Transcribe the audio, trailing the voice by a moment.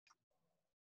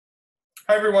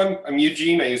Hi everyone, I'm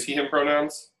Eugene. I use he, him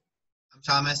pronouns. I'm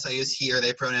Thomas. I use he or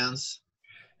they pronouns.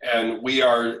 And we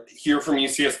are here from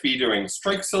UCSB doing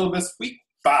Strike Syllabus Week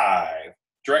 5.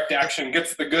 Direct action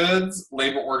gets the goods,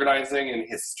 labor organizing, and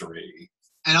history.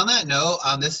 And on that note,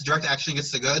 this direct action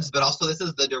gets the goods, but also this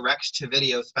is the direct to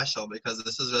video special because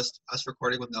this is just us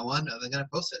recording with no one. They're going to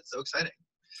post it. So exciting.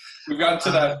 We've gotten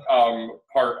to that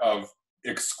part of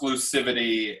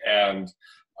exclusivity and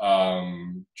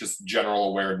just general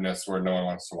awareness where no one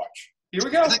wants to watch. Here we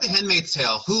go. It's like The Handmaid's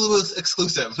Tale. Hulu is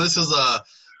exclusive. This is a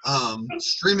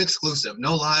stream exclusive.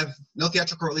 No live, no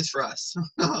theatrical release for us.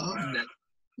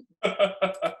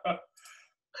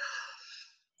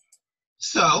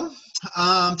 So,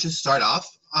 to start off,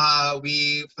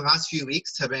 we, for the past few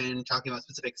weeks, have been talking about a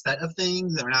specific set of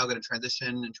things, and we're now going to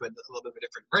transition into a little bit of a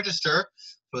different register,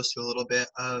 opposed to a little bit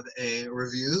of a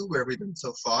review where we've been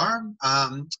so far.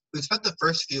 We've spent the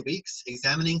first few weeks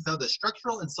examining some of the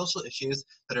structural and social issues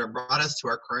that have brought us to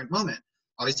our current moment.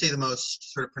 Obviously, the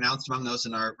most sort of pronounced among those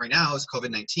right now is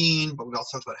COVID-19, but we've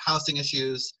also talked about housing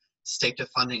issues, state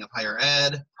defunding of higher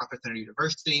ed, profit-centered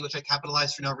university, which I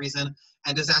capitalized for no reason,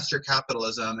 and disaster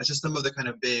capitalism. It's just some of the kind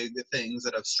of big things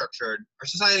that have structured our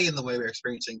society and the way we're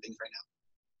experiencing things right now.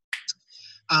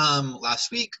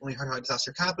 Last week, when we heard about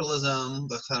disaster capitalism,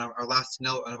 the kind of our last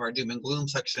note of our doom and gloom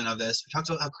section of this, we talked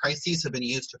about how crises have been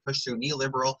used to push through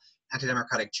neoliberal,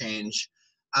 anti-democratic change.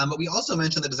 But we also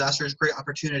mentioned that disasters create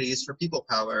opportunities for people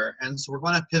power, and so we're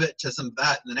going to pivot to some of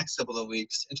that in the next couple of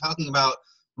weeks and talking about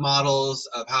models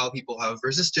of how people have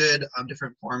resisted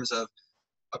different forms of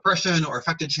oppression or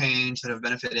affected change that have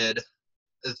benefited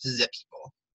the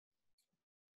people.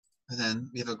 And then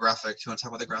we have a graphic. Do you want to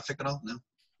talk about the graphic at all? No?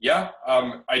 Yeah,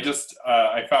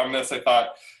 I found this. I thought,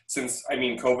 since,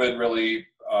 COVID really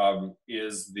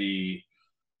is the,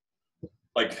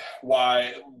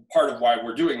 part of why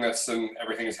we're doing this and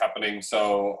everything is happening.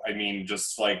 So,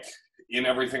 just like in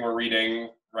everything we're reading,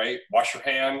 right? Wash your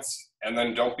hands and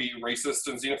then don't be racist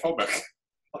and xenophobic.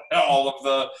 all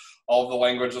of the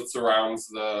language that surrounds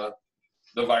the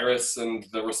virus and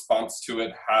the response to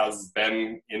it has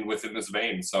been within this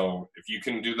vein. So if you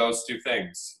can do those two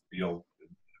things, you'll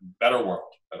better world.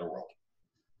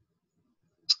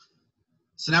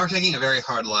 So now we're taking a very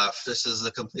hard left. This is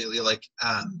a completely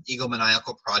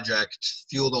egomaniacal project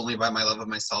fueled only by my love of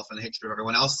myself and hatred of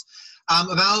everyone else.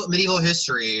 About medieval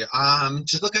history,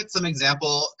 just look at some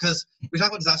example, because we talk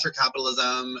about disaster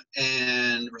capitalism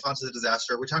and response to the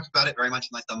disaster. We talked about it very much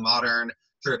in the modern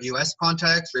sort of US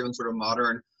context or even sort of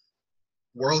modern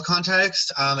world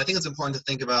context. I think it's important to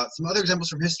think about some other examples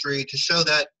from history to show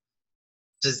that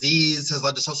disease has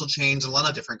led to social change in a lot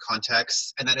of different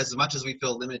contexts, and that as much as we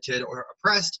feel limited or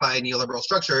oppressed by neoliberal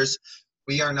structures,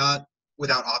 we are not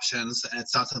without options, and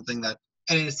it's not something that,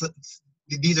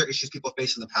 these are issues people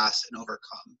face in the past and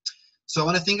overcome. So I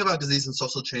want to think about disease and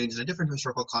social change in a different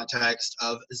historical context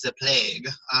of the plague,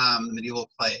 the medieval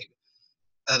plague.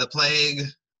 The plague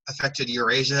affected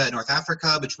Eurasia and North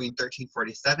Africa between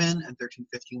 1347 and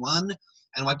 1351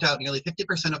 and wiped out nearly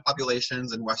 50% of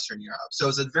populations in Western Europe. So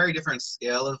it's a very different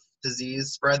scale of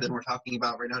disease spread than we're talking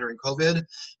about right now during COVID,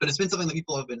 but it's been something that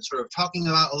people have been sort of talking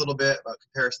about a little bit, about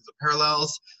comparisons of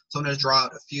parallels. So I'm going to draw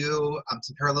out a few,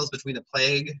 some parallels between the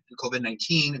plague and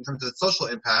COVID-19 in terms of its social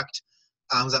impact.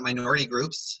 Was that minority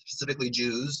groups, specifically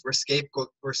Jews, were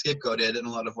scapegoated in a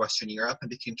lot of Western Europe and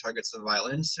became targets of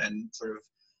violence and sort of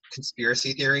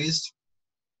conspiracy theories.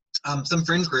 Some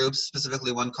fringe groups,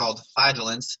 specifically one called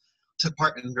flagellants, took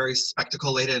part in very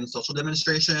spectacle-laden social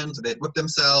demonstrations. They'd whip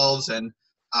themselves and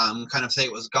kind of say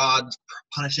it was God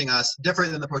punishing us,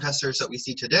 different than the protesters that we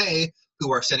see today,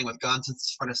 who are standing with guns in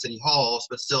front of city halls,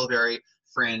 but still very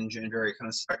fringe and very kind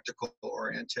of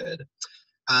spectacle-oriented.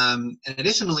 And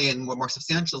additionally, and more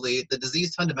substantially, the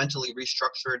disease fundamentally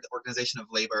restructured the organization of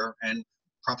labor and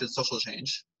prompted social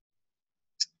change.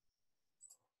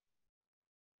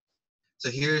 So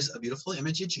here's a beautiful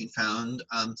image Eugene found,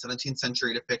 17th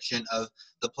century depiction of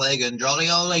the plague in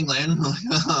jolly old England,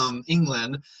 because I'm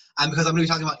going to be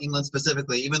talking about England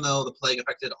specifically, even though the plague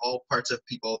affected all parts of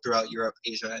people throughout Europe,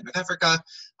 Asia, and North Africa. I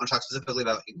want to talk specifically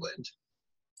about England.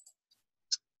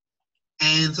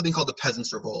 And something called the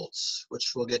Peasants' Revolts,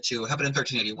 which we'll get to, happened in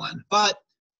 1381. But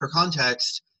for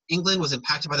context, England was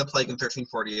impacted by the plague in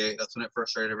 1348. That's when it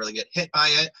first started to really get hit by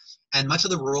it. And much of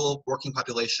the rural working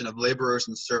population of laborers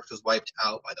and serfs was wiped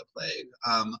out by the plague.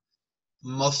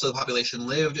 Most of the population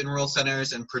lived in rural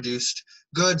centers and produced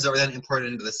goods that were then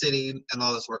imported into the city, and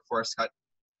all this workforce got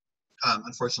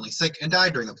unfortunately sick and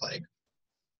died during the plague.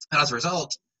 And as a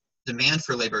result, demand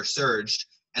for labor surged,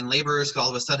 and laborers could all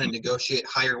of a sudden negotiate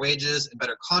higher wages and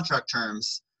better contract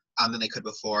terms than they could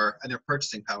before, and their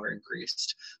purchasing power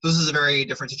increased. So this is a very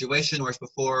different situation, whereas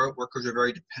before workers were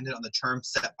very dependent on the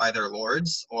terms set by their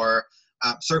lords, or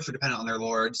serfs were dependent on their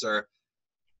lords, or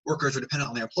workers were dependent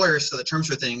on their employers, so the terms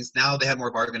for things. Now they had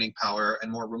more bargaining power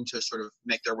and more room to sort of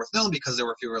make their worth known because there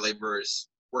were fewer laborers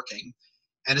working.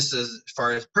 And just as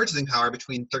far as purchasing power,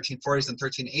 between 1340s and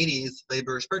 1380s,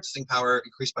 laborers' purchasing power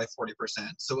increased by 40%.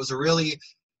 So it was a really,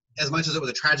 as much as it was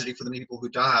a tragedy for the many people who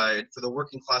died, for the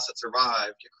working class that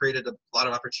survived, it created a lot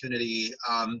of opportunity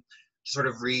to sort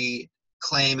of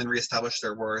reclaim and reestablish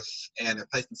their worth and their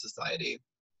place in society.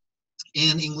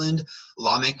 In England,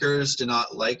 lawmakers did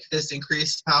not like this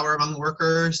increased power among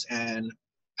workers and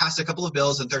passed a couple of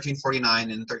bills in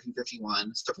 1349 and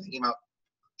 1351. So thinking about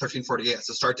 1348 as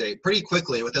the start date, pretty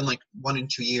quickly, within like 1 and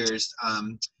 2 years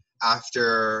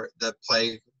after the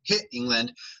plague hit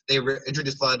England, they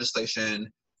introduced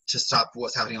legislation to stop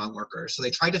what's happening among workers. So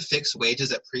they tried to fix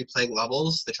wages at pre-plague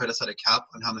levels. They tried to set a cap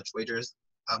on how much wages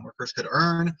workers could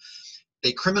earn.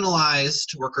 They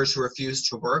criminalized workers who refused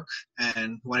to work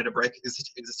and who wanted to break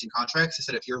existing contracts. They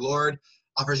said if your lord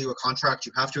offers you a contract,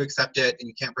 you have to accept it, and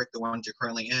you can't break the ones you're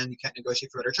currently in. You can't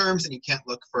negotiate for better terms, and you can't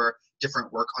look for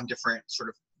different work on different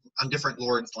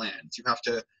lords' lands. You have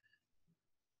to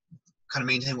kind of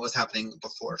maintain what was happening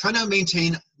before. Trying to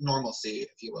maintain normalcy,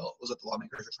 if you will, was what the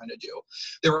lawmakers were trying to do.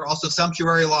 There were also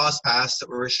sumptuary laws passed that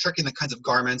were restricting the kinds of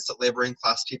garments that laboring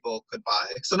class people could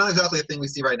buy. So not exactly a thing we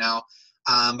see right now,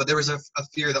 but there was a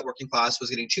fear that working class was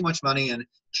getting too much money and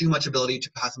too much ability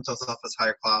to pass themselves off as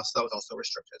higher class. That was also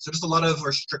restricted. So just a lot of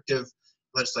restrictive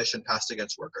legislation passed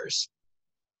against workers.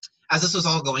 As this was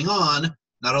all going on,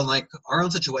 not unlike our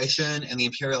own situation in the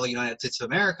imperial United States of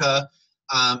America,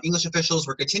 English officials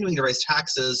were continuing to raise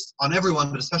taxes on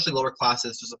everyone, but especially lower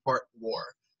classes, to support war,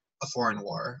 a foreign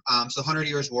war. So the 100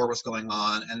 Years' War was going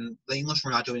on, and the English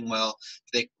were not doing well.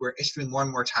 They were issuing more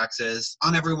and more taxes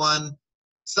on everyone.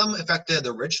 Some affected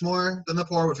the rich more than the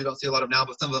poor, which we don't see a lot of now,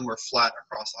 but some of them were flat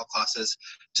across all classes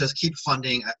to keep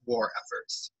funding war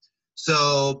efforts.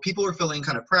 So people were feeling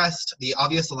kind of pressed. The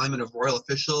obvious alignment of royal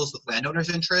officials with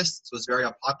landowners' interests was very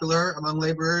unpopular among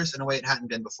laborers in a way it hadn't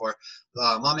been before.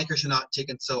 Lawmakers had not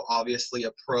taken so obviously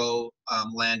a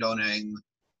pro-landowning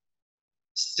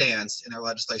stance in their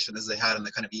legislation as they had in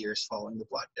the kind of years following the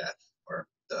Black Death or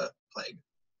the plague.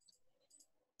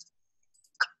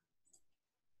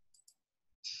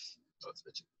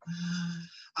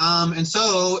 And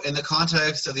so in the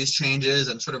context of these changes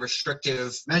and sort of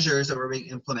restrictive measures that were being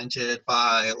implemented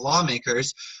by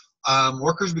lawmakers,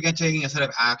 workers began taking a set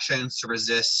of actions to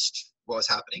resist what was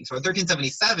happening. So in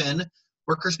 1377,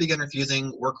 workers began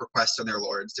refusing work requests from their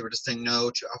lords. They were just saying no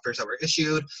to offers that were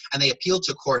issued, and they appealed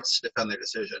to courts to defend their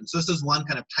decision. So this is one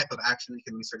kind of type of action we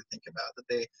can sort of think about, that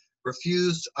they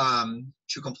refused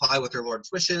to comply with their lord's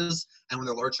wishes, and when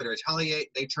their lords tried to retaliate,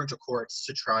 they turned to courts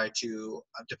to try to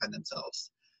defend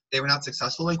themselves. They were not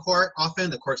successful in court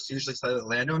often. The courts usually sided with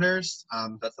landowners.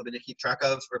 That's something to keep track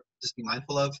of or just be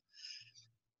mindful of.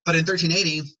 But in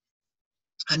 1380,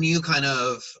 a new kind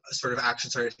of sort of action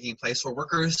started taking place where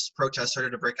workers' protests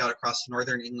started to break out across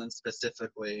northern England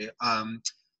specifically.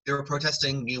 They were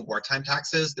protesting new wartime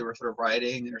taxes. They were sort of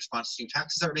rioting in response to new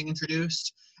taxes that were being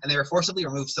introduced, and they were forcibly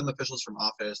removed some officials from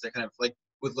office. They kind of like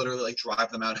would literally like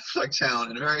drive them out of like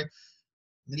town in a very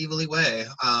medievally way,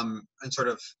 and sort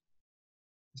of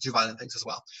do violent things as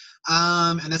well.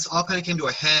 And this all kind of came to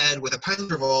a head with a peasant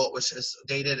revolt, which is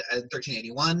dated in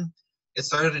 1381. It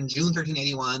started in June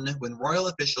 1381 when royal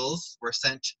officials were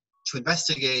sent to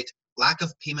investigate lack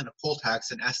of payment of poll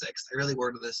tax in Essex. I really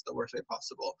worded this the worst way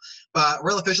possible. But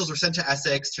royal officials were sent to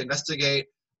Essex to investigate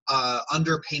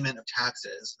underpayment of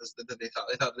taxes. They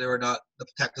thought they were not, the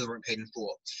taxes weren't paid in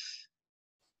full.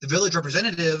 The village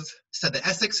representative said that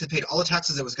Essex had paid all the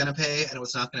taxes it was going to pay and it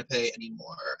was not going to pay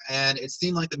anymore. And it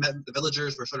seemed like the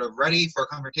villagers were sort of ready for a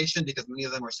confrontation because many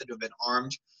of them were said to have been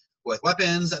armed with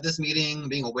weapons at this meeting,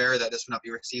 being aware that this would not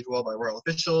be received well by royal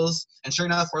officials. And sure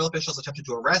enough, royal officials attempted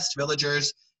to arrest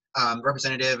villagers,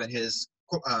 representative and his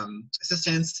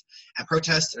assistants, and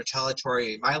protests and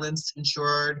retaliatory violence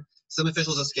ensured. Some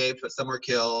officials escaped, but some were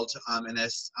killed in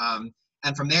this.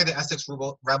 And from there, the Essex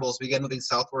rebels began moving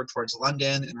southward towards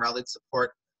London and rallied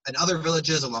support in other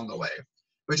villages along the way,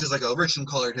 which is like a rich and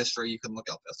colored history you can look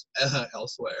up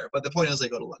elsewhere. But the point is they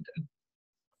go to London.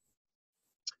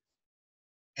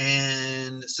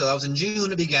 And so that was in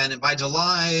June it began, and by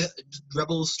July,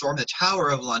 rebels stormed the Tower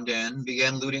of London,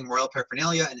 began looting royal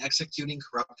paraphernalia and executing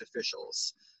corrupt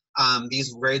officials.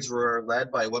 These raids were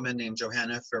led by a woman named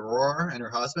Johanna Ferror and her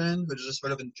husband, which is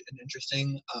sort of an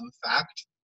interesting fact.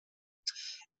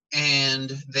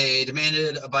 and they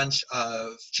demanded a bunch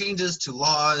of changes to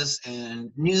laws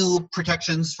and new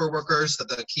protections for workers that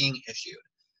the king issued.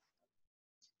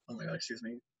 Oh my God, excuse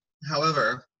me.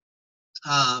 However,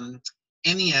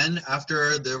 in the end,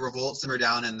 after the revolt simmered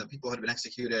down and the people had been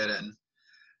executed and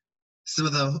some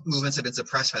of the movements had been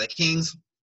suppressed by the kings,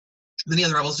 many of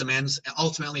the rebels' demands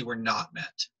ultimately were not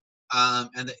met.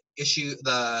 And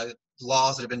the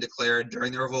laws that had been declared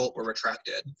during the revolt were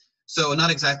retracted. So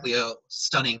not exactly a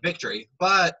stunning victory,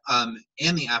 but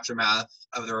in the aftermath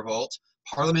of the revolt,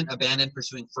 Parliament abandoned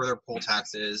pursuing further poll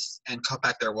taxes and cut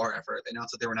back their war effort. They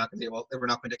announced that they were not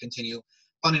going to continue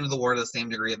funding the war to the same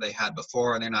degree that they had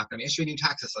before, and they're not going to issue new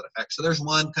taxes to that effect. So there's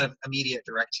one kind of immediate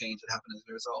direct change that happened as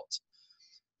a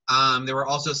result. There were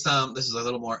also some, this is a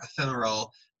little more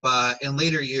ephemeral, but in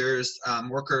later years,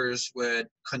 workers would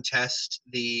contest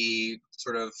the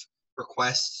sort of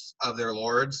requests of their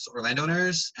lords or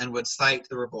landowners and would cite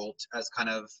the revolt as kind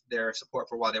of their support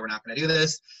for why they were not going to do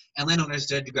this. And landowners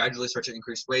did gradually start to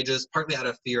increase wages, partly out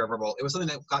of fear of revolt. It was something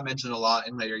that got mentioned a lot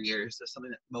in later years as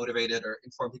something that motivated or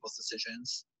informed people's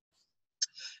decisions.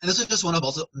 And this was just one of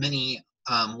many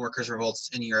workers' revolts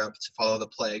in Europe to follow the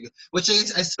plague, which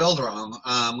I spelled wrong,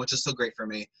 which is so great for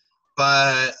me.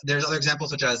 But there's other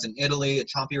examples, such as in Italy, a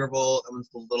Ciompi revolt. That one's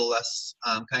a little less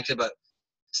connected, but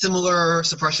similar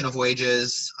suppression of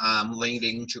wages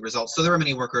leading to results. So there were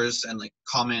many workers and like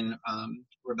common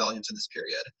rebellions in this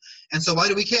period. And so why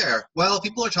do we care? Well,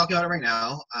 people are talking about it right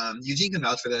now. Eugene can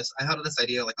vouch for this. I had this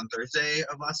idea like on Thursday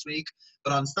of last week,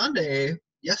 but on Sunday,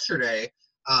 yesterday,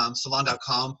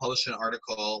 Salon.com published an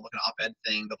article, like an op-ed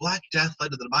thing, "The Black Death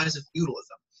led to the demise of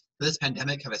feudalism. Will this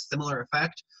pandemic have a similar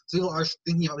effect?" So people are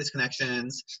thinking about these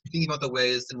connections, thinking about the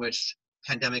ways in which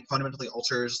pandemic fundamentally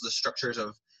alters the structures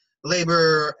of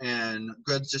labor and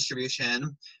goods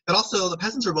distribution. But also the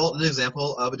Peasants' Revolt is an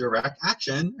example of a direct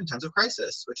action in times of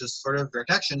crisis, which is sort of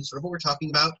direct action, sort of what we're talking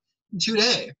about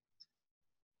today.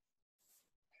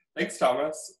 Thanks,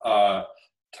 Thomas.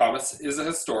 Thomas is a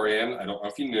historian. I don't know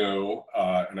if you knew,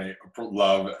 and I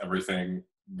love everything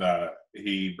that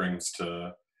he brings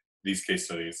to these case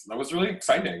studies. That was really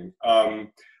exciting.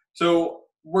 So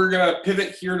we're going to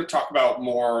pivot here to talk about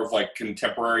more of like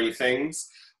contemporary things.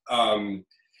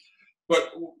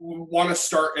 But we want to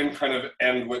start and kind of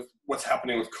end with what's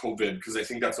happening with COVID, because I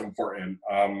think that's important.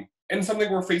 And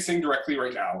something we're facing directly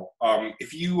right now.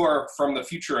 If you are from the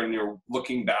future and you're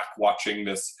looking back, watching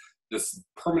this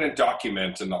permanent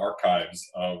document in the archives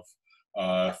of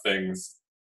things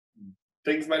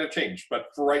might have changed. But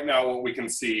for right now, what we can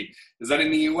see is that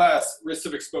in the US, risk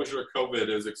of exposure to COVID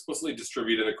is explicitly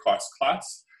distributed across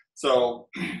class. So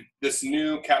this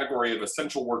new category of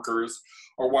essential workers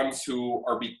are ones who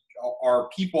are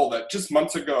people that just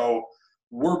months ago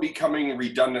were becoming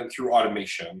redundant through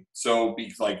automation. So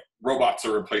like robots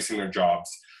are replacing their jobs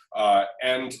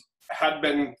and had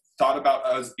been thought about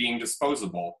as being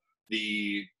disposable.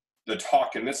 The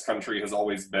talk in this country has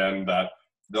always been that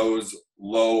those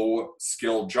low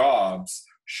skilled jobs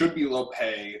should be low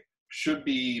pay, should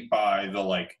be by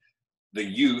the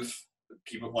youth,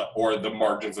 people, or the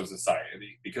margins of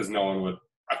society, because no one would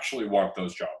actually want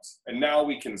those jobs. And now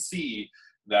we can see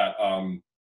that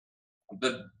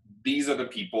these are the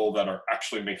people that are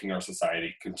actually making our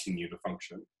society continue to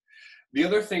function. The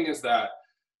other thing is that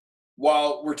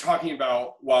while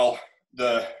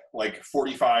the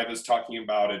 45 is talking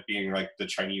about it being like the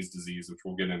Chinese disease, which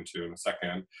we'll get into in a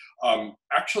second,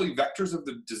 actually vectors of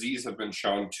the disease have been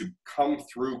shown to come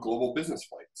through global business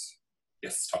flights.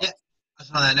 Yes, Tom. Yeah.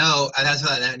 On that note, I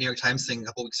saw that New York Times thing a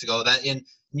couple weeks ago, that in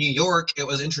New York, it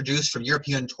was introduced from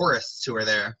European tourists who were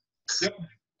there. Yep.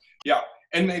 Yeah.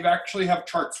 And they've actually have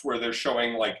charts where they're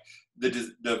showing like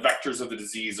the vectors of the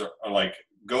disease are like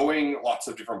going lots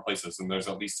of different places. And there's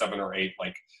at least 7 or 8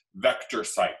 like vector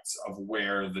sites of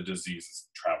where the disease is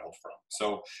traveled from.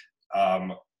 So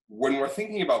when we're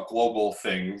thinking about global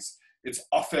things, it's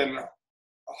often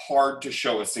hard to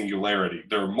show a singularity.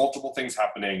 There are multiple things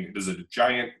happening. It is a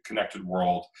giant connected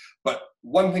world. But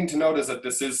one thing to note is that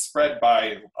this is spread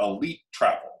by elite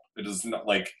travel. It is not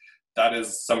like that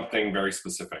is something very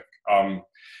specific.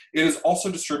 It is also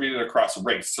distributed across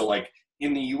race. So like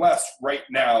in the US right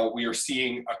now, we are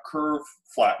seeing a curve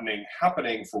flattening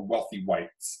happening for wealthy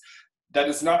whites. That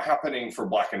is not happening for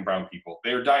Black and brown people.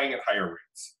 They are dying at higher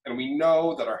rates. And we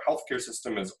know that our healthcare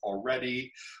system is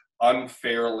already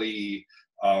unfairly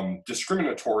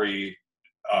discriminatory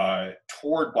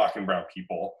toward Black and brown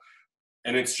people,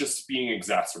 and it's just being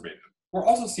exacerbated. We're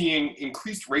also seeing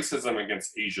increased racism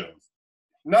against Asians,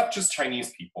 not just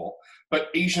Chinese people, but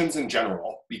Asians in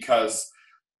general, because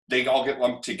they all get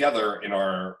lumped together in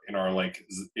our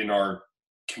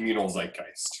communal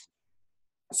zeitgeist.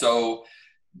 So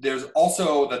there's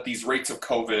also that these rates of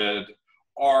COVID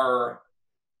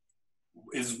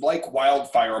is like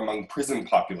wildfire among prison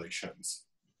populations.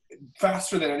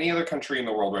 Faster than any other country in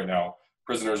the world right now,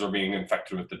 prisoners are being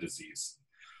infected with the disease.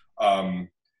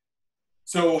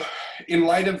 So in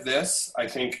light of this, I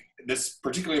think this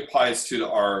particularly applies to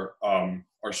our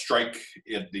strike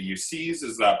at the UCs,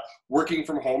 is that working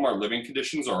from home, our living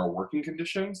conditions are our working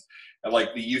conditions. And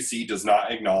like the UC does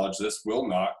not acknowledge this, will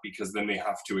not, because then they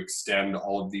have to extend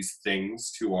all of these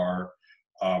things to our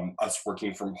us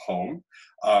working from home.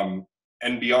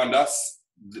 And beyond us,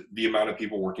 the amount of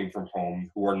people working from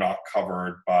home who are not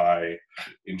covered by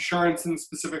insurance in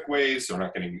specific ways, so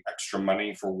not getting extra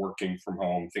money for working from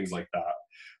home, things like that.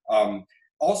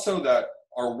 Also that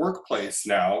our workplace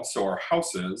now, so our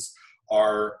houses,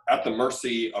 are at the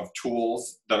mercy of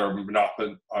tools that are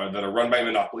run by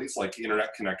monopolies like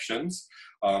internet connections.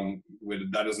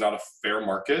 That is not a fair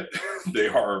market. They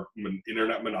are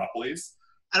internet monopolies.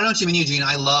 I don't know what you mean, Eugene.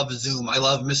 I love Zoom. I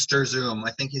love Mr. Zoom.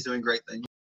 I think he's doing great things.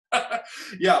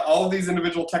 Yeah, all of these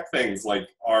individual tech things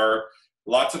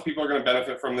lots of people are going to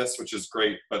benefit from this, which is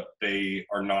great, but they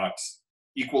are not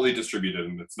equally distributed,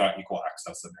 and it's not equal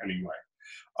access in any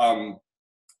way.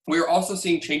 We are also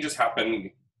seeing changes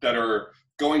happen that are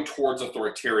going towards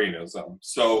authoritarianism.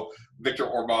 So Viktor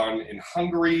Orban in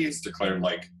Hungary is declared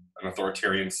like an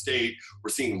authoritarian state. We're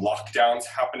seeing lockdowns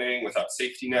happening without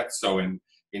safety nets. So in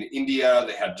India,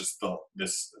 they had just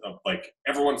this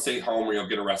everyone stay home or you'll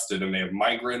get arrested, and they have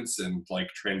migrants and like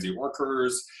transient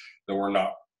workers that were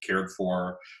not cared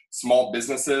for. Small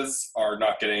businesses are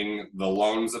not getting the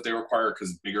loans that they require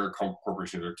because bigger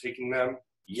corporations are taking them.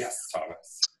 Yes,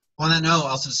 Thomas. On that note,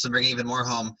 also just to bring even more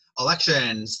home,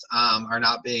 elections are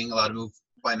not being allowed to move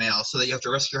by mail, so that you have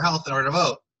to risk your health in order to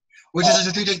vote, which is a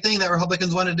strategic thing that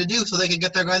Republicans wanted to do so they could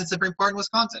get their guy in the Supreme Court in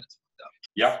Wisconsin.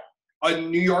 Yeah.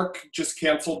 New York just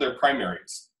canceled their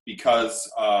primaries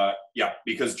because Joe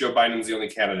Biden's the only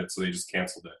candidate, so they just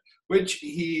canceled it. Which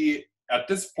at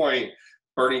this point,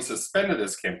 Bernie suspended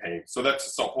his campaign, so that's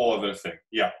just a whole other thing.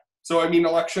 Yeah. So I mean,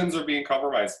 elections are being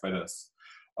compromised by this.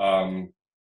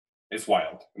 It's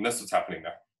wild, and this is what's happening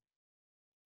now.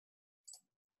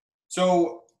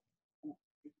 So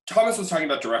Thomas was talking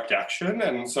about direct action,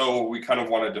 and so we kind of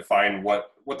want to define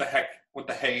what the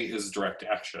hey is direct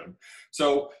action.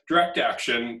 So direct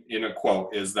action, in a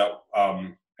quote, is that,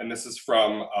 and this is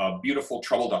from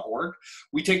beautifultrouble.org,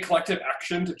 we take collective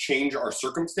action to change our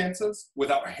circumstances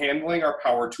without handling our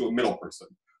power to a middle person.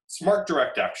 Smart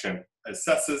direct action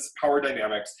assesses power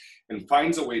dynamics and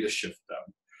finds a way to shift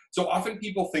them. So often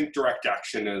people think direct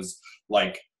action is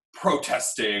like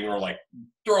protesting or like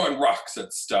throwing rocks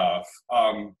at stuff.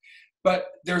 But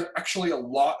there's actually a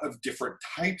lot of different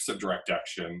types of direct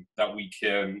action that we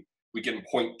can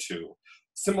point to.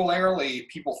 Similarly,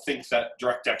 people think that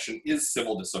direct action is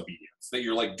civil disobedience, that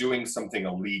you're like doing something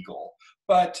illegal.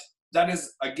 But that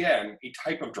is, again, a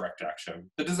type of direct action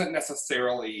that doesn't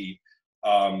necessarily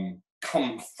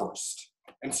come first.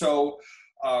 And so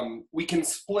we can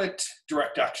split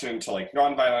direct action into like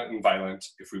nonviolent and violent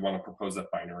if we want to propose that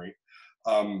binary.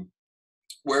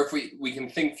 Where if we can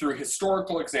think through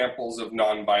historical examples of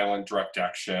nonviolent direct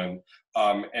action,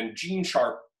 and Gene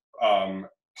Sharp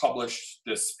published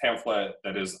this pamphlet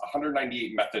that is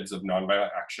 198 methods of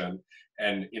nonviolent action,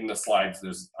 and in the slides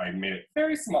I made it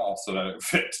very small so that it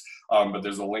fit, but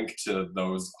there's a link to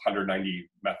those 190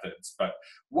 methods. But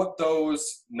what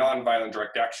those nonviolent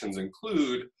direct actions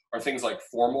include are things like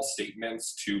formal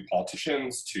statements to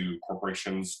politicians, to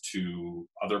corporations, to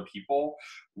other people,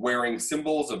 wearing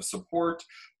symbols of support,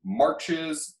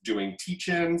 marches, doing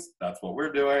teach-ins, that's what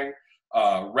we're doing,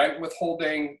 rent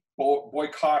withholding,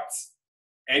 boycotts,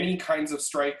 any kinds of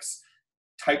strikes,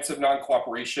 types of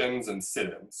non-cooperations, and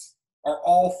sit-ins are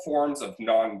all forms of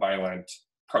nonviolent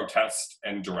protest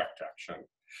and direct action.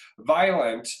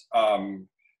 Violent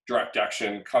direct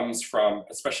action comes from,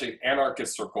 especially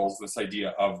anarchist circles, this idea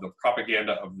of the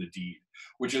propaganda of the deed,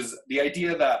 which is the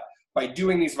idea that by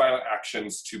doing these violent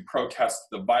actions to protest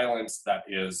the violence that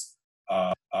is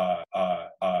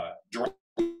directed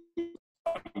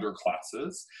under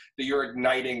classes, that you're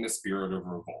igniting the spirit of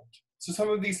revolt. So some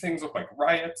of these things look like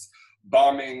riots,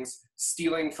 bombings,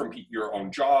 stealing from your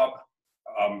own job,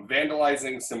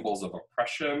 vandalizing symbols of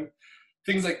oppression,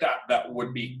 things like that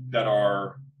that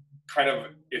are kind of,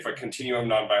 if a continuum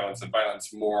nonviolence and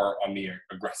violence, more on the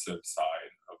aggressive side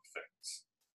of things.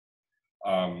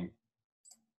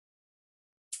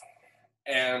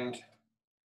 And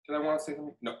did I want to say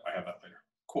something? No, I have that later.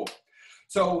 Cool.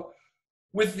 So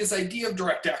with this idea of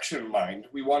direct action in mind,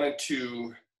 we wanted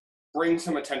to bring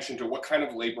some attention to what kind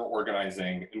of labor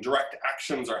organizing and direct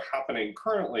actions are happening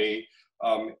currently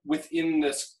within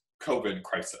this COVID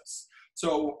crisis.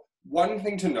 So one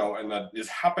thing to know, and that is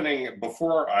happening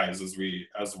before our eyes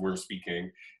as we're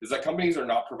speaking, is that companies are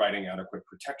not providing adequate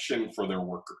protection for their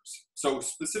workers. So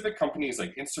specific companies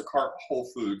like Instacart, Whole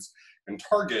Foods, and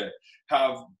Target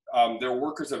have, their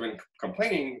workers have been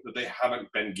complaining that they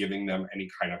haven't been giving them any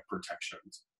kind of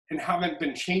protections and haven't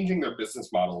been changing their business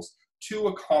models to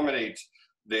accommodate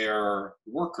their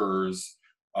workers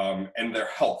and their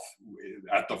health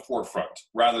at the forefront,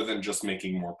 rather than just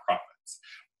making more profits.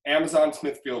 Amazon,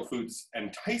 Smithfield Foods,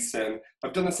 and Tyson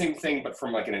have done the same thing, but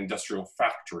from like an industrial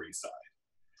factory side.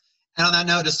 And on that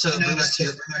note, just to bring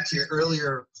back to your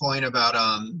earlier point about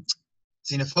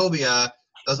xenophobia,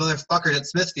 those motherfuckers at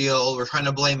Smithfield were trying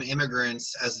to blame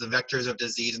immigrants as the vectors of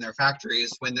disease in their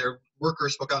factories when their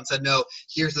workers spoke out and said, no,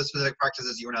 here's the specific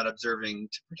practices you were not observing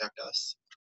to protect us.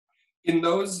 In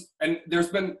those, and there's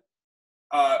been,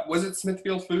 was it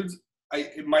Smithfield Foods?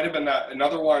 It might have been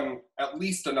another one, at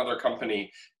least another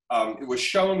company. It was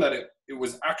shown that it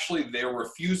was actually their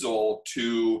refusal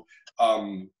to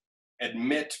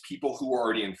admit people who were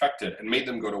already infected and made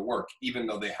them go to work, even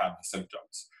though they had the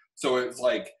symptoms. So it's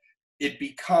like, it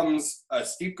becomes a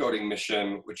scapegoating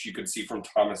mission, which you could see from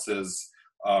Thomas's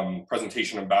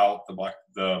presentation about the Black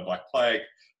Plague.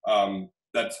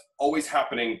 That's always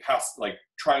happening past, like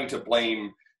trying to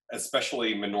blame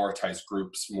especially minoritized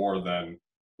groups more than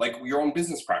like your own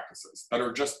business practices that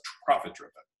are just profit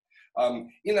driven.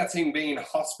 In that same vein,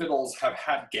 hospitals have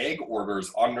had gag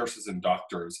orders on nurses and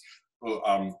doctors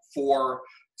for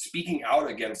speaking out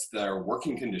against their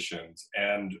working conditions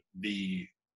and the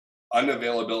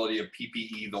unavailability of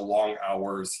PPE, the long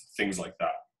hours, things like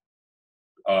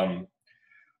that.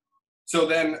 So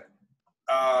then,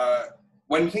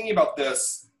 when thinking about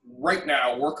this, right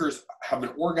now, workers have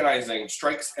been organizing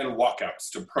strikes and walkouts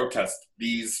to protest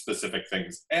these specific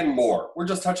things and more. We're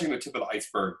just touching the tip of the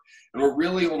iceberg, and we're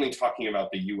really only talking about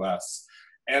the US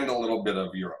and a little bit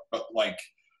of Europe. But like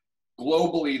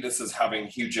globally, this is having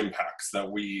huge impacts that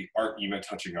we aren't even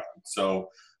touching on. So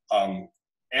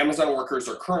Amazon workers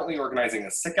are currently organizing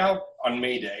a sick out on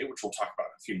May Day, which we'll talk about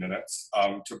in a few minutes,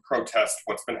 to protest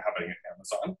what's been happening at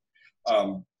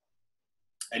Amazon.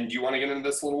 And do you want to get into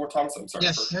this a little more, Thomas? I'm sorry.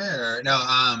 Yes, sure.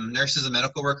 No, nurses and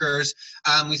medical workers.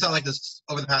 We saw like this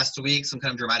over the past week, some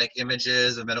kind of dramatic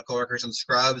images of medical workers in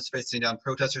scrubs facing down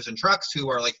protesters in trucks who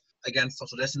are like against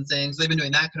social distancing. So they've been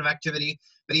doing that kind of activity.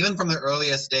 But even from the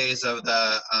earliest days of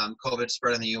the COVID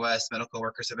spread in the U.S., medical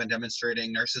workers have been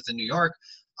demonstrating. Nurses in New York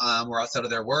were outside of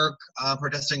their work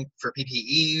protesting for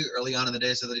PPE early on in the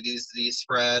days of the disease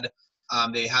spread.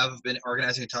 They have been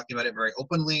organizing and talking about it very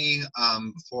openly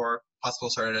before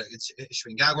hospitals started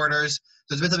issuing gag orders.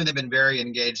 So it's been something they've been very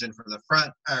engaged in from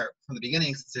the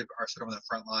beginning, since they are sort of on the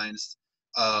front lines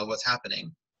of what's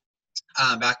happening.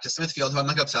 Back to Smithfield, who I'm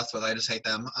like obsessed with. I just hate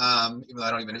them, even though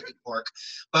I don't even eat pork.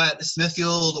 But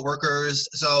Smithfield workers,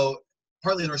 so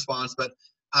partly in response, but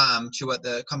to what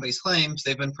the company's claims,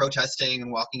 they've been protesting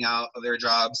and walking out of their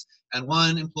jobs. And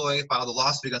one employee filed a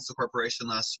lawsuit against the corporation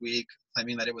last week,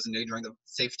 claiming that it was endangering the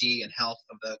safety and health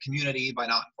of the community by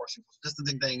not enforcing social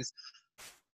distancing things.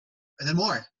 And then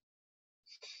more.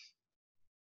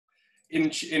 In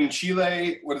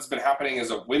Chile, what has been happening is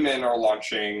that women are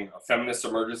launching a feminist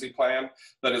emergency plan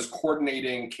that is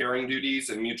coordinating caring duties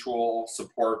and mutual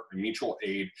support and mutual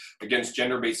aid against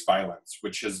gender-based violence,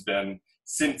 which has been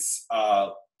since,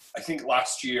 I think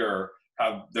last year,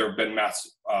 there have been mass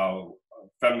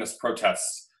feminist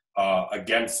protests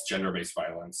against gender-based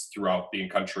violence throughout the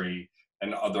country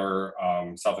and other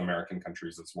South American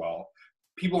countries as well.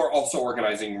 People are also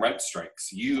organizing rent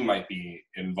strikes. You might be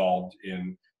involved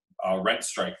in a rent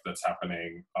strike that's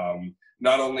happening.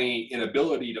 Not only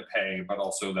inability to pay, but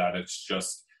also that it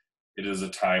is a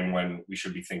time when we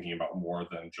should be thinking about more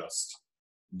than just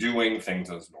doing things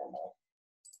as normal.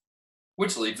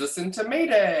 Which leads us into May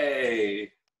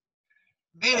Day.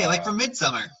 May Day, like from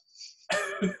Midsummer.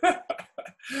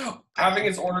 Having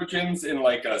its origins in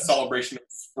like a celebration of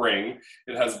spring,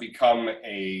 it has become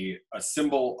a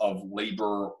symbol of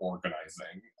labor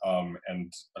organizing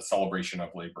and a celebration of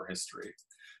labor history.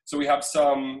 So we have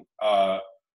some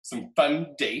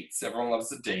fun dates. Everyone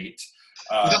loves a date.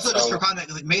 Just for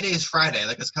context, like May Day is Friday,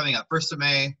 like it's coming up. 1st of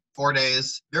May, 4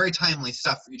 days. Very timely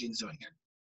stuff Eugene's doing here.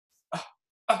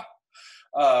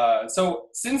 So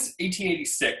since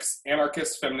 1886,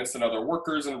 anarchists, feminists, and other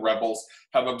workers and rebels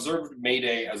have observed May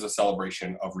Day as a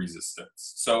celebration of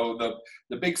resistance. So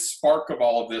the big spark of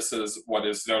all of this is what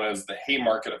is known as the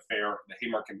Haymarket Affair, the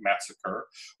Haymarket Massacre,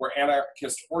 where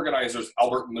anarchist organizers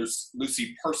Albert and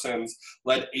Lucy Parsons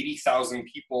led 80,000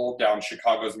 people down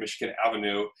Chicago's Michigan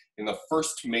Avenue in the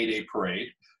first May Day parade,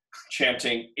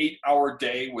 chanting 8-hour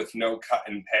day with no cut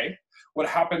in pay. What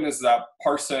happened is that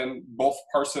both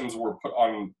Parsons were put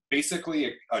on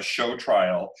basically a show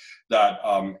trial that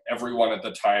everyone at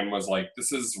the time was like,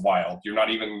 this is wild. You're not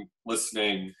even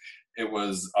listening. It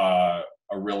was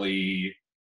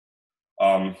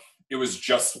it was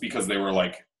just because they were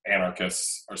like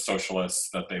anarchists or socialists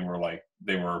that they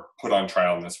were put on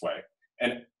trial in this way.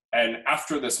 And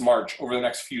after this march, over the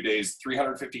next few days,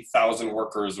 350,000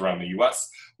 workers around the US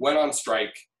went on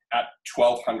strike at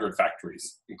 1,200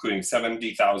 factories, including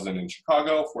 70,000 in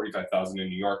Chicago, 45,000 in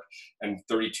New York, and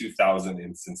 32,000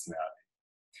 in Cincinnati.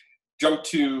 Jump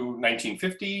to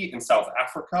 1950 in South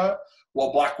Africa.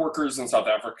 While Black workers in South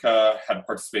Africa had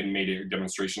participated in May Day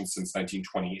demonstrations since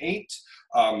 1928,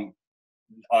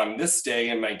 on this day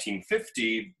in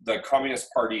 1950, the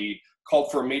Communist Party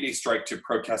called for a May Day strike to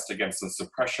protest against the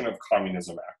Suppression of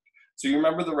Communism Act. So you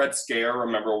remember the Red Scare?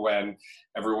 Remember when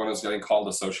everyone was getting called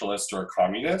a socialist or a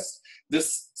communist?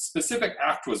 This specific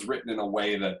act was written in a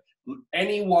way that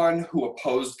anyone who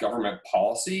opposed government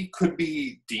policy could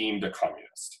be deemed a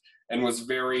communist, and was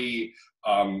very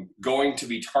going to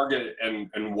be targeted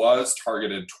and was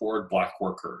targeted toward Black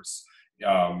workers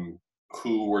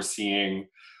who were seeing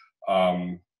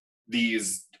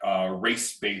these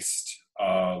race-based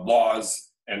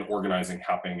laws and organizing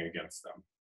happening against them.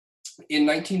 In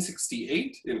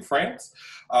 1968, in France,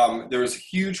 there was a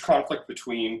huge conflict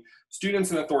between students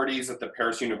and authorities at the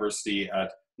Paris University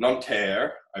at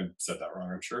Nanterre, I said that wrong,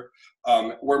 I'm sure,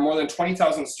 where more than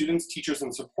 20,000 students, teachers,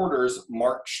 and supporters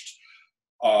marched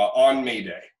on May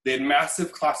Day. They had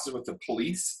massive clashes with the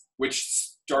police, which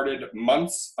started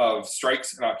months of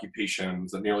strikes and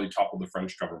occupations that nearly toppled the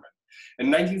French government. And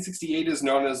 1968 is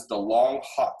known as the Long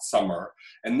Hot Summer,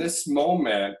 and this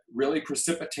moment really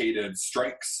precipitated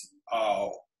strikes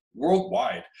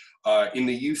worldwide. In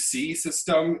the UC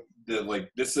system,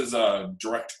 this is a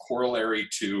direct corollary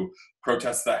to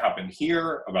protests that happened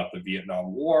here about the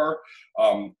Vietnam War,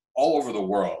 all over the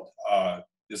world.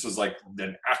 This was like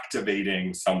an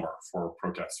activating summer for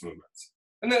protest movements.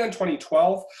 And then in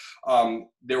 2012,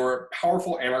 there were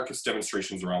powerful anarchist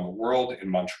demonstrations around the world, in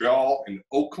Montreal, in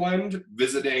Oakland,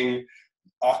 visiting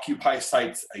Occupy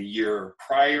sites a year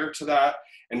prior to that,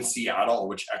 and Seattle,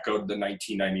 which echoed the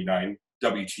 1999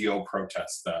 WTO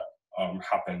protests that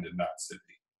happened in that city.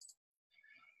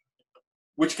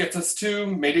 Which gets us to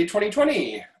May Day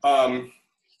 2020.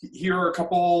 Here are a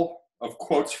couple of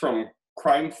quotes from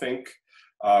Crime Think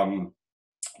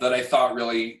that I thought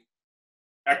really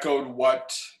echoed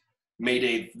what May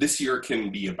Day this year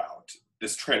can be about,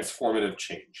 this transformative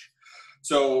change.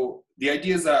 So the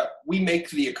idea is that we make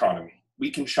the economy. We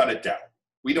can shut it down.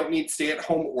 We don't need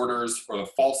stay-at-home orders or the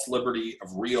false liberty of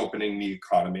reopening the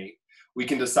economy. We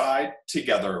can decide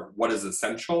together what is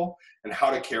essential and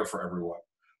how to care for everyone.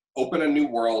 Open a new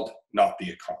world, not the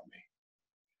economy.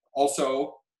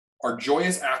 Also, our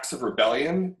joyous acts of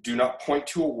rebellion do not point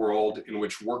to a world in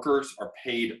which workers are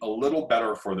paid a little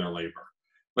better for their labor,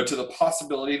 but to the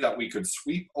possibility that we could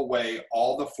sweep away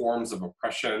all the forms of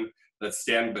oppression that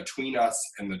stand between us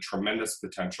and the tremendous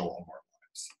potential of our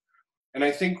lives. And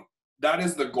I think that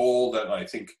is the goal that I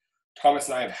think Thomas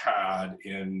and I have had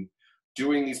in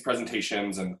doing these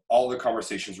presentations and all the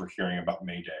conversations we're hearing about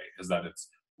May Day, is that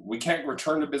we can't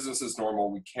return to business as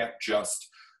normal. We can't just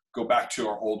go back to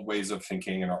our old ways of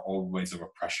thinking and our old ways of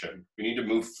oppression. We need to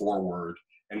move forward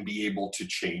and be able to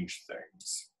change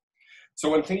things.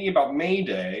 So when thinking about May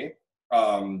Day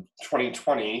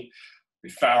 2020, we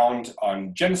found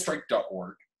on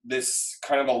genstrike.org this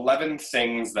kind of 11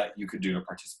 things that you could do to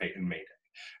participate in May Day.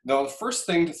 Now, the first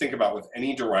thing to think about with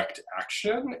any direct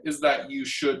action is that you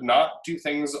should not do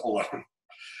things alone.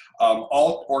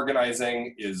 All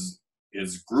organizing is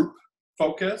group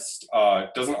focused.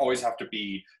 It doesn't always have to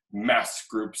be mass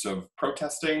groups of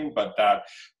protesting, but that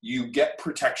you get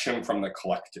protection from the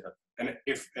collective.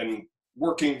 And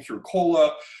working through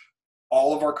COLA,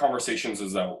 all of our conversations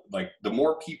is that like the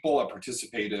more people that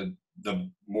participated, the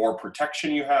more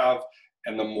protection you have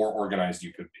and the more organized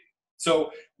you could be.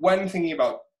 So when thinking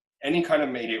about any kind of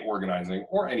May Day organizing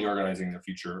or any organizing in the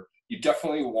future, you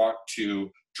definitely want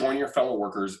to join your fellow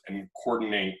workers and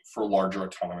coordinate for larger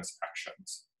autonomous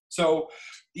actions. So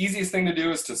the easiest thing to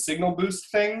do is to signal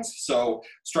boost things. So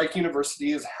Strike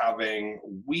University is having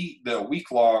the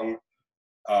week-long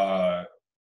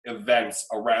events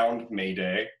around May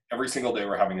Day. Every single day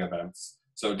we're having events,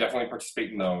 so definitely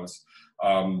participate in those.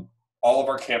 All of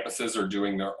our campuses are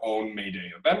doing their own May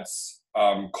Day events,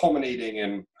 culminating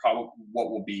in probably what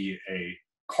will be a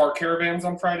car caravans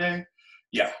on Friday.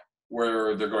 Yeah,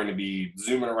 where they're going to be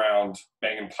zooming around,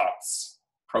 banging pots,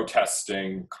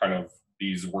 protesting kind of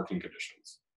these working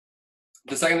conditions.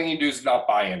 The second thing you do is not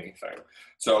buy anything.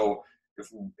 So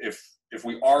if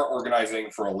we are organizing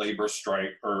for a labor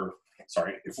strike,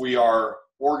 if we are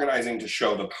organizing to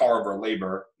show the power of our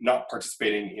labor, not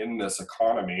participating in this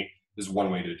economy is one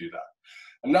way to do that.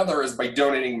 Another is by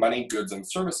donating money, goods, and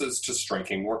services to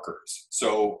striking workers.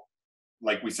 So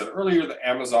like we said earlier, the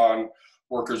Amazon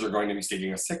workers are going to be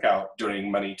staging a sick out,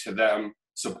 donating money to them,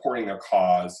 supporting their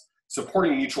cause,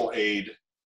 supporting mutual aid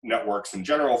networks in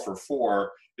general for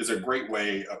FOR is a great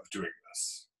way of doing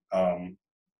this.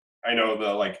 I know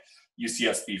the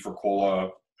UCSB for COLA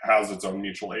has its own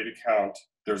mutual aid account.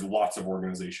 There's lots of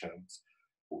organizations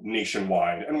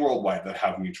nationwide and worldwide that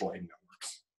have mutual aid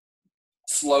networks.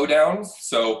 Slowdowns,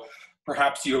 so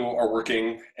perhaps you are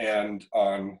working and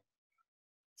on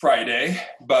Friday,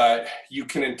 but you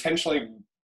can intentionally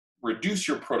reduce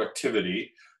your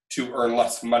productivity to earn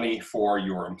less money for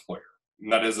your employer.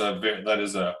 And that is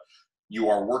you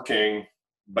are working,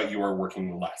 but you are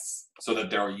working less, so that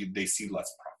they see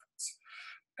less profits.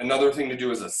 Another thing to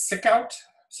do is a sick out.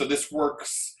 So this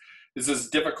works. This is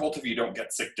difficult if you don't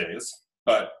get sick days,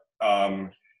 but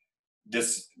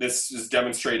this is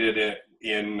demonstrated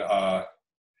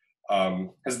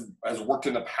has worked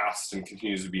in the past and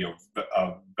continues to be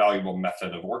a valuable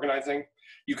method of organizing.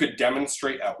 You could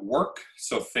demonstrate at work,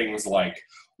 so things like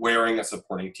wearing a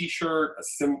supporting t-shirt, a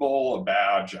symbol, a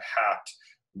badge, a hat,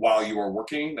 while you are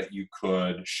working, that you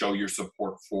could show your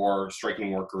support for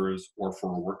striking workers or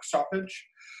for a work stoppage.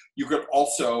 You could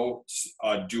also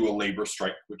do a labor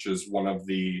strike, which is one of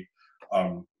the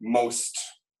most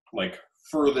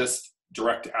furthest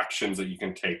direct actions that you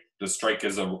can take. The strike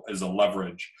is a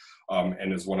leverage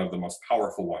and is one of the most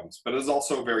powerful ones, but is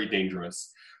also very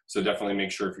dangerous. So definitely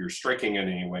make sure if you're striking in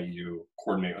any way, you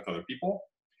coordinate with other people.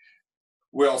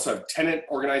 We also have tenant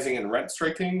organizing and rent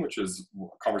striking, which is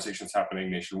conversations happening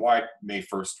nationwide. May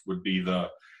 1st would be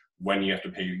when you have to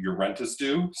pay your rent is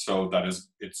due. So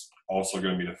it's also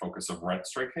going to be the focus of rent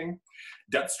striking.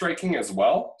 Debt striking as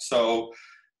well. So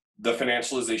the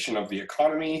financialization of the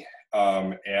economy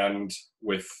and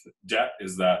with debt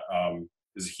is a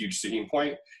huge sticking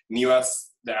point. In the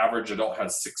US, the average adult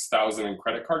has $6,000 in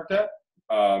credit card debt.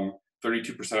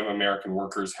 32% of American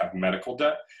workers have medical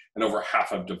debt, and over half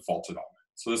have defaulted on it.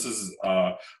 So this is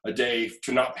a day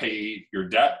to not pay your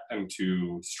debt and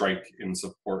to strike in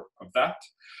support of that.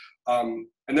 And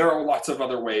there are lots of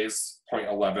other ways, point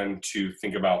 11, to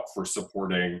think about for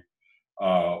supporting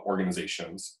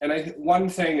organizations. And one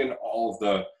thing in all of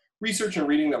the research and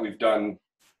reading that we've done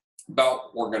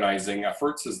about organizing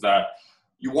efforts is that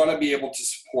you want to be able to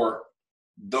support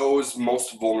those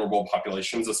most vulnerable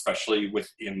populations, especially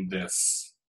within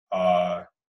this,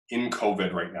 in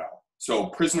COVID right now. So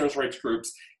prisoners' rights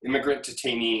groups, immigrant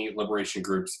detainee liberation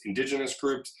groups, indigenous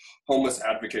groups, homeless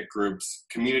advocate groups,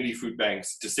 community food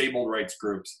banks, disabled rights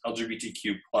groups,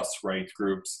 LGBTQ+ rights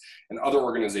groups, and other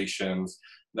organizations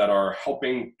that are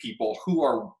helping people who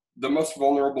are the most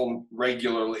vulnerable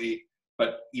regularly,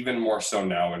 but even more so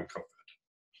now in COVID.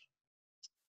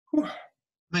 Whew.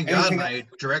 My God, my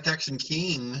direct action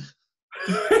king.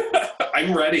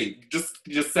 I'm ready. Just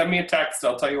send me a text.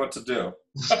 I'll tell you what to do.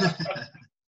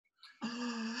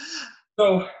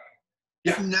 So,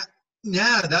 yeah.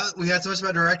 We had so much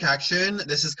about direct action.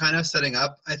 This is kind of setting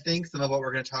up, I think, some of what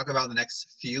we're going to talk about in the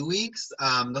next few weeks,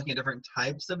 looking at different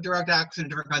types of direct action,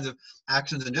 different kinds of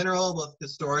actions in general, both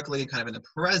historically and kind of in the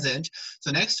present.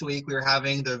 So next week, we're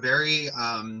having the very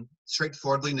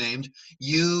straightforwardly named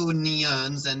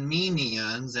unions and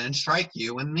me-nions and strike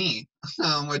you and me,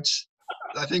 which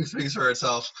I think speaks for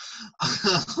itself.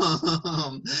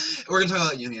 We're going to talk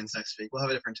about unions next week. We'll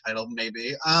have a different title,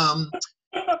 maybe.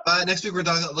 But next week we're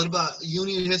talking a little about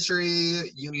union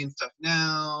history, union stuff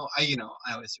now. I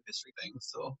always do history things,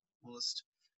 so we'll just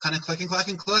kind of click and clack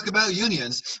and click about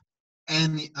unions.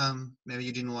 And maybe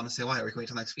Eugene will want to say why, or we can wait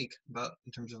till next week about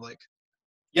in terms of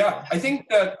Yeah, I think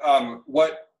that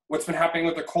what's been happening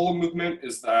with the COLA movement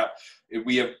is that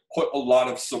we have put a lot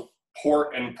of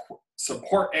support and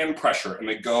pressure, and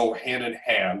they go hand in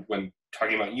hand when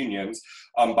talking about unions,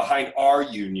 behind our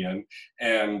union.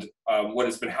 And what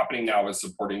has been happening now is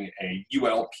supporting a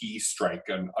ULP strike,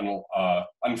 an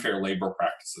unfair labor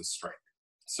practices strike.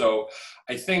 So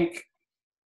I think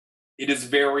it is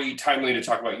very timely to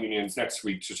talk about unions next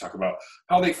week, to talk about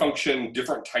how they function,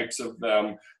 different types of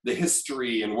them, the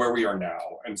history, and where we are now.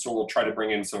 And so we'll try to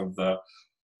bring in some of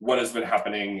what has been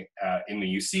happening in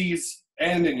the UCs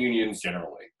and in unions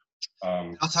generally.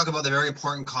 I'll talk about the very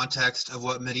important context of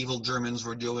what medieval Germans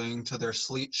were doing to their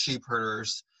sheep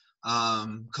herders,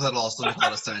 because that'll also make a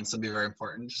lot of sense and be very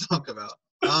important to talk about.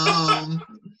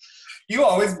 You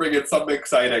always bring in something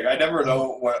exciting. I never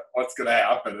know what's going to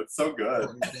happen. It's so good.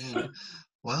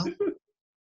 Well,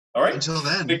 all right. Until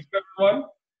then. Thank you, everyone.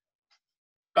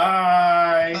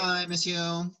 Bye. Bye. Miss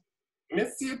you.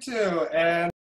 Miss you too. And